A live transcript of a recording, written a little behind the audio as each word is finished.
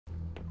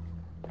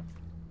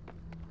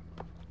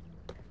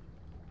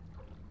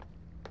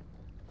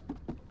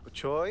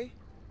Butchoy?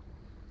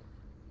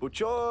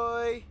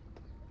 Butchoy!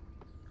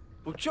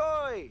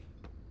 Butchoy!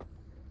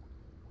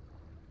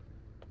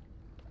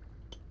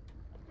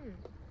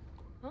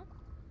 Huh?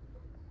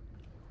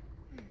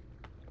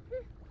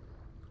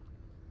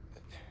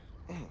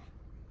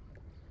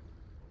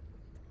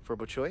 For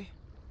Butchoy?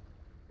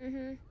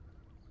 Mm-hmm.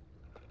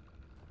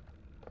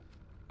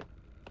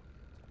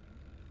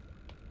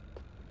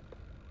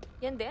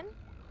 Yan din?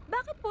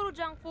 Bakit puro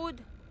junk food?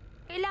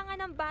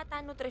 Kailangan ng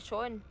bata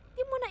nutrisyon.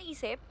 Di mo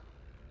naisip?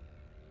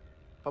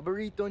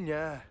 Paborito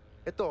niya.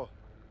 Ito.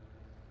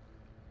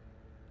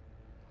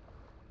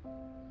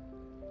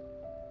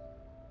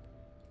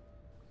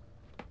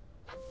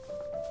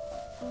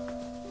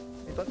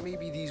 I thought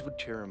maybe these would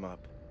cheer him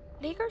up.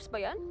 Lakers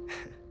ba yan?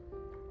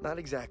 Not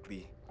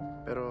exactly.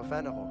 Pero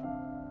fan ako.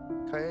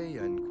 Kaya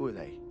yan,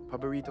 kulay.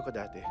 Paborito ko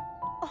dati.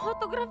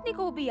 Autograph ni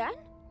Kobe yan?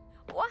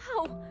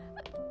 Wow!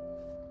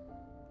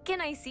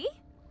 Can I see?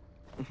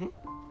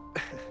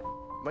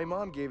 My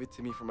mom gave it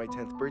to me for my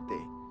 10th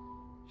birthday.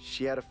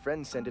 She had a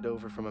friend send it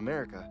over from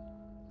America.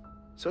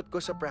 Suot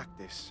ko sa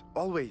practice.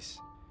 Always.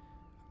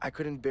 I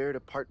couldn't bear to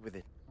part with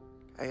it.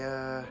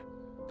 Kaya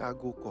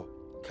tago ko.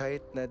 Kahit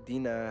na di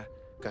na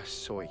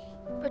kasoy.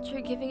 But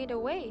you're giving it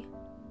away.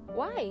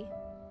 Why?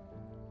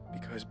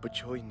 Because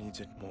Butchoy needs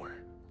it more.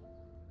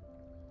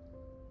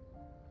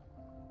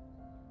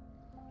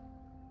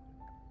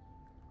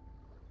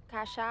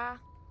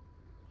 Kasha.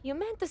 You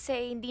meant to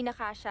say hindi na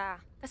kasha.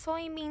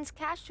 Kasoy means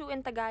cashew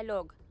in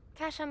Tagalog.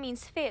 Kasha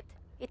means fit.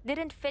 It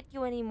didn't fit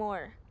you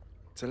anymore.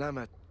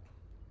 Salamat.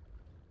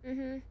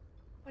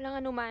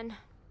 Walang anuman.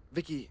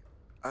 Vicky,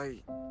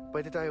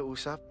 pwede tayo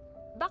usap?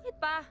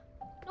 Bakit pa?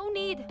 No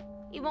need.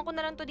 Iwan ko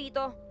na lang to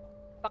dito.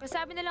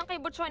 Pakisabi na lang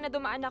kay Butchoy na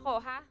dumaan ako,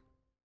 ha?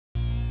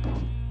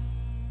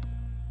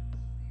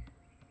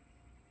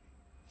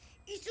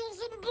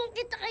 Isusumbong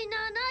kita kay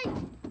nanay!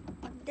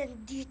 Pag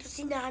nandito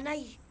si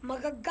nanay,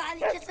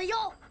 magagalit siya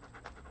sa'yo!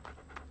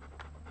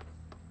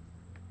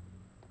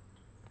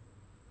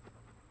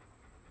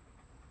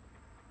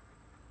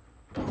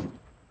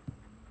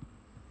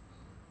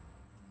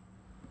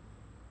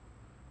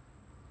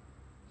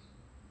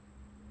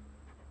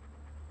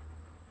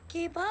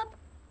 K-pop?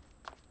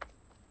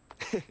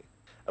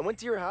 I went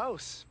to your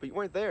house, but you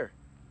weren't there.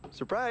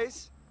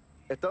 Surprise!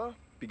 Ito,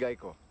 bigay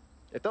ko.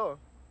 Ito,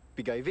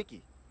 bigay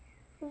Vicky.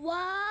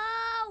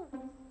 Wow!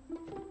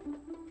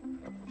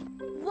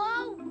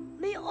 Wow!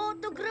 May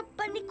autograph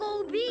pa ni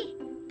Kobe!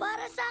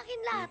 Para sa akin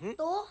lahat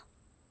to?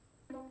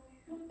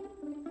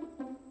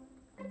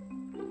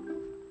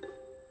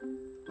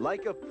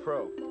 Like a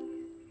pro.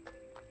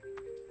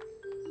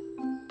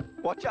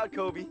 Watch out,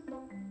 Kobe.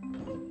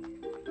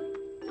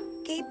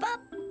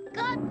 K-pop,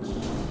 catch!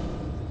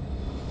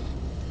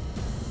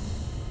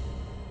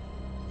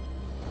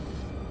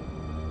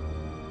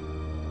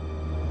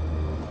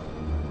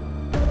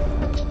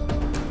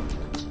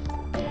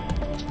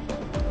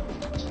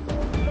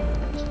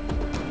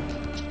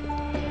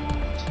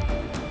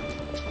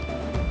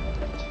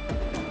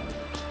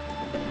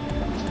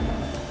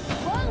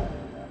 Wow!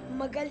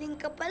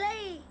 Magaling ka pala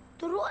eh.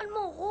 Turuan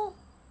mo ko.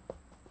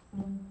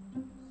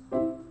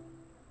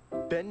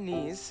 Bend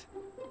knees.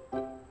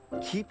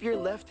 Keep your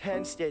left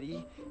hand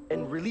steady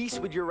and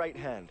release with your right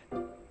hand.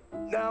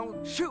 Now,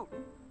 shoot!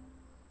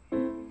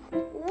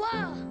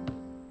 Wow!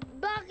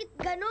 Bakit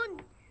ganon?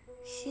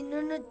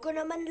 Sinunod ko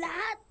naman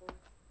lahat.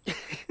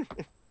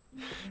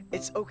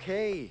 It's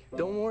okay.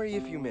 Don't worry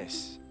if you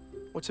miss.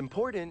 What's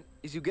important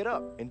is you get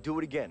up and do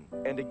it again,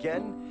 and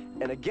again,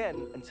 and again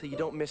until you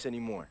don't miss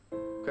anymore.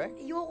 Okay?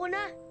 Ayoko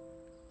na.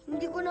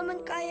 Hindi ko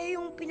naman kaya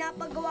yung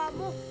pinapagawa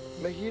mo.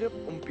 Mahirap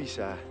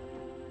umpisa,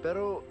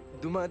 pero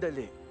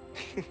dumadali.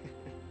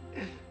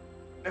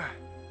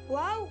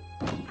 Wow!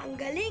 Ang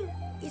galing!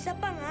 Isa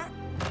pa nga.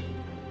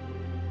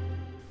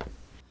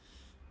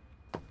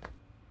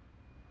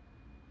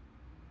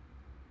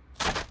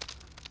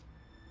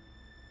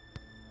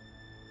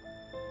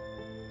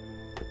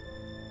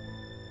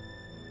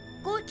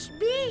 Coach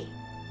B!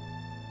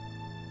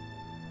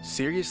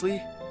 Seriously?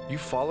 You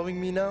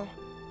following me now?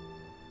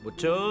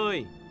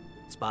 Butchoy!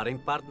 Sparring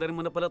partner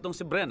mo na pala tong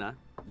si Bren, ha?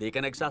 Di ka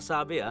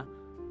nagsasabi, ha?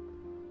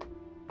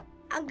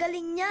 Ang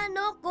galing niya,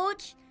 no,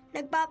 Coach?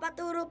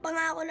 Nagpapaturo pa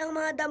nga ako ng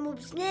mga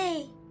moves niya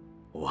eh.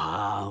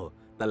 Wow!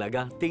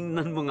 Talaga?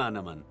 Tingnan mo nga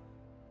naman.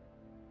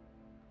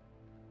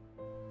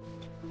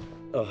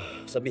 Oh,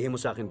 sabihin mo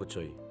sa akin,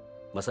 Butchoy.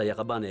 Masaya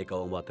ka ba na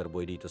ikaw ang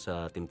waterboy dito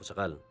sa Team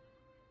Pusakal?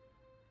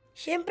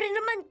 Siyempre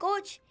naman,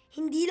 Coach.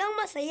 Hindi lang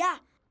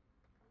masaya.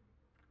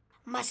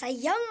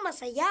 Masayang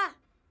masaya.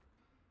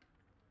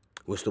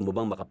 Gusto mo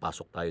bang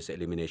makapasok tayo sa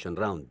elimination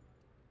round?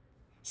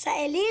 Sa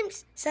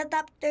Elims, sa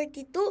Top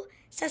 32,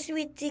 sa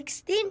Sweet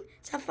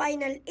 16, sa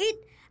Final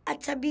 8, at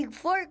sa Big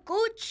 4,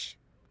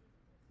 Coach.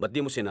 Ba't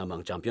di mo sinama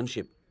ang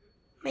championship?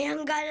 May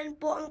hangganan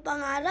po ang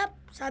pangarap,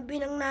 sabi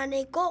ng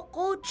nanay ko,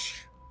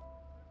 Coach.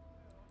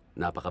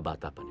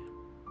 Napakabata pa niya.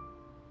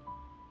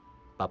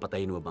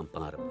 Papatayin mo ba ang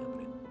pangarap niya,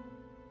 Bren?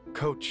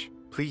 Coach,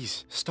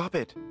 please, stop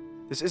it.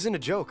 This isn't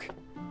a joke.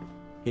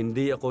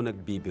 Hindi ako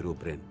nagbibiro,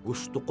 Bren.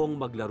 Gusto kong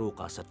maglaro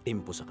ka sa Team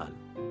Pusakal.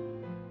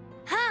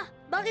 Ha?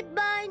 Bakit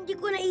ba hindi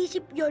ko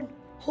naisip yon?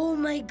 Oh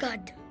my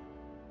God.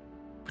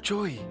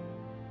 Joy.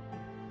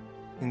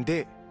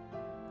 Hindi.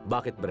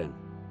 Bakit, Bren?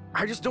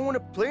 I just don't want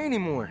to play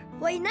anymore.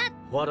 Why not?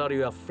 What are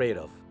you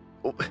afraid of?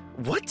 Oh,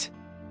 what?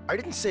 I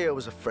didn't say I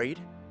was afraid.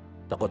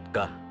 Takot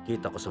ka.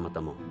 Kita ko sa mata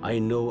mo. I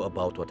know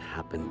about what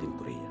happened in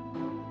Korea.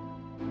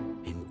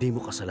 Hindi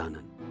mo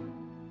kasalanan.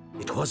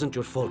 It wasn't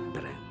your fault,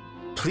 Bren.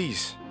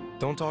 Please,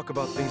 don't talk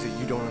about things that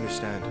you don't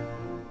understand.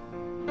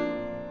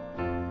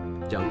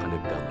 Diyan ka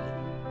nagkamali.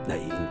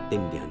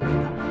 Naiintindihan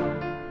kita.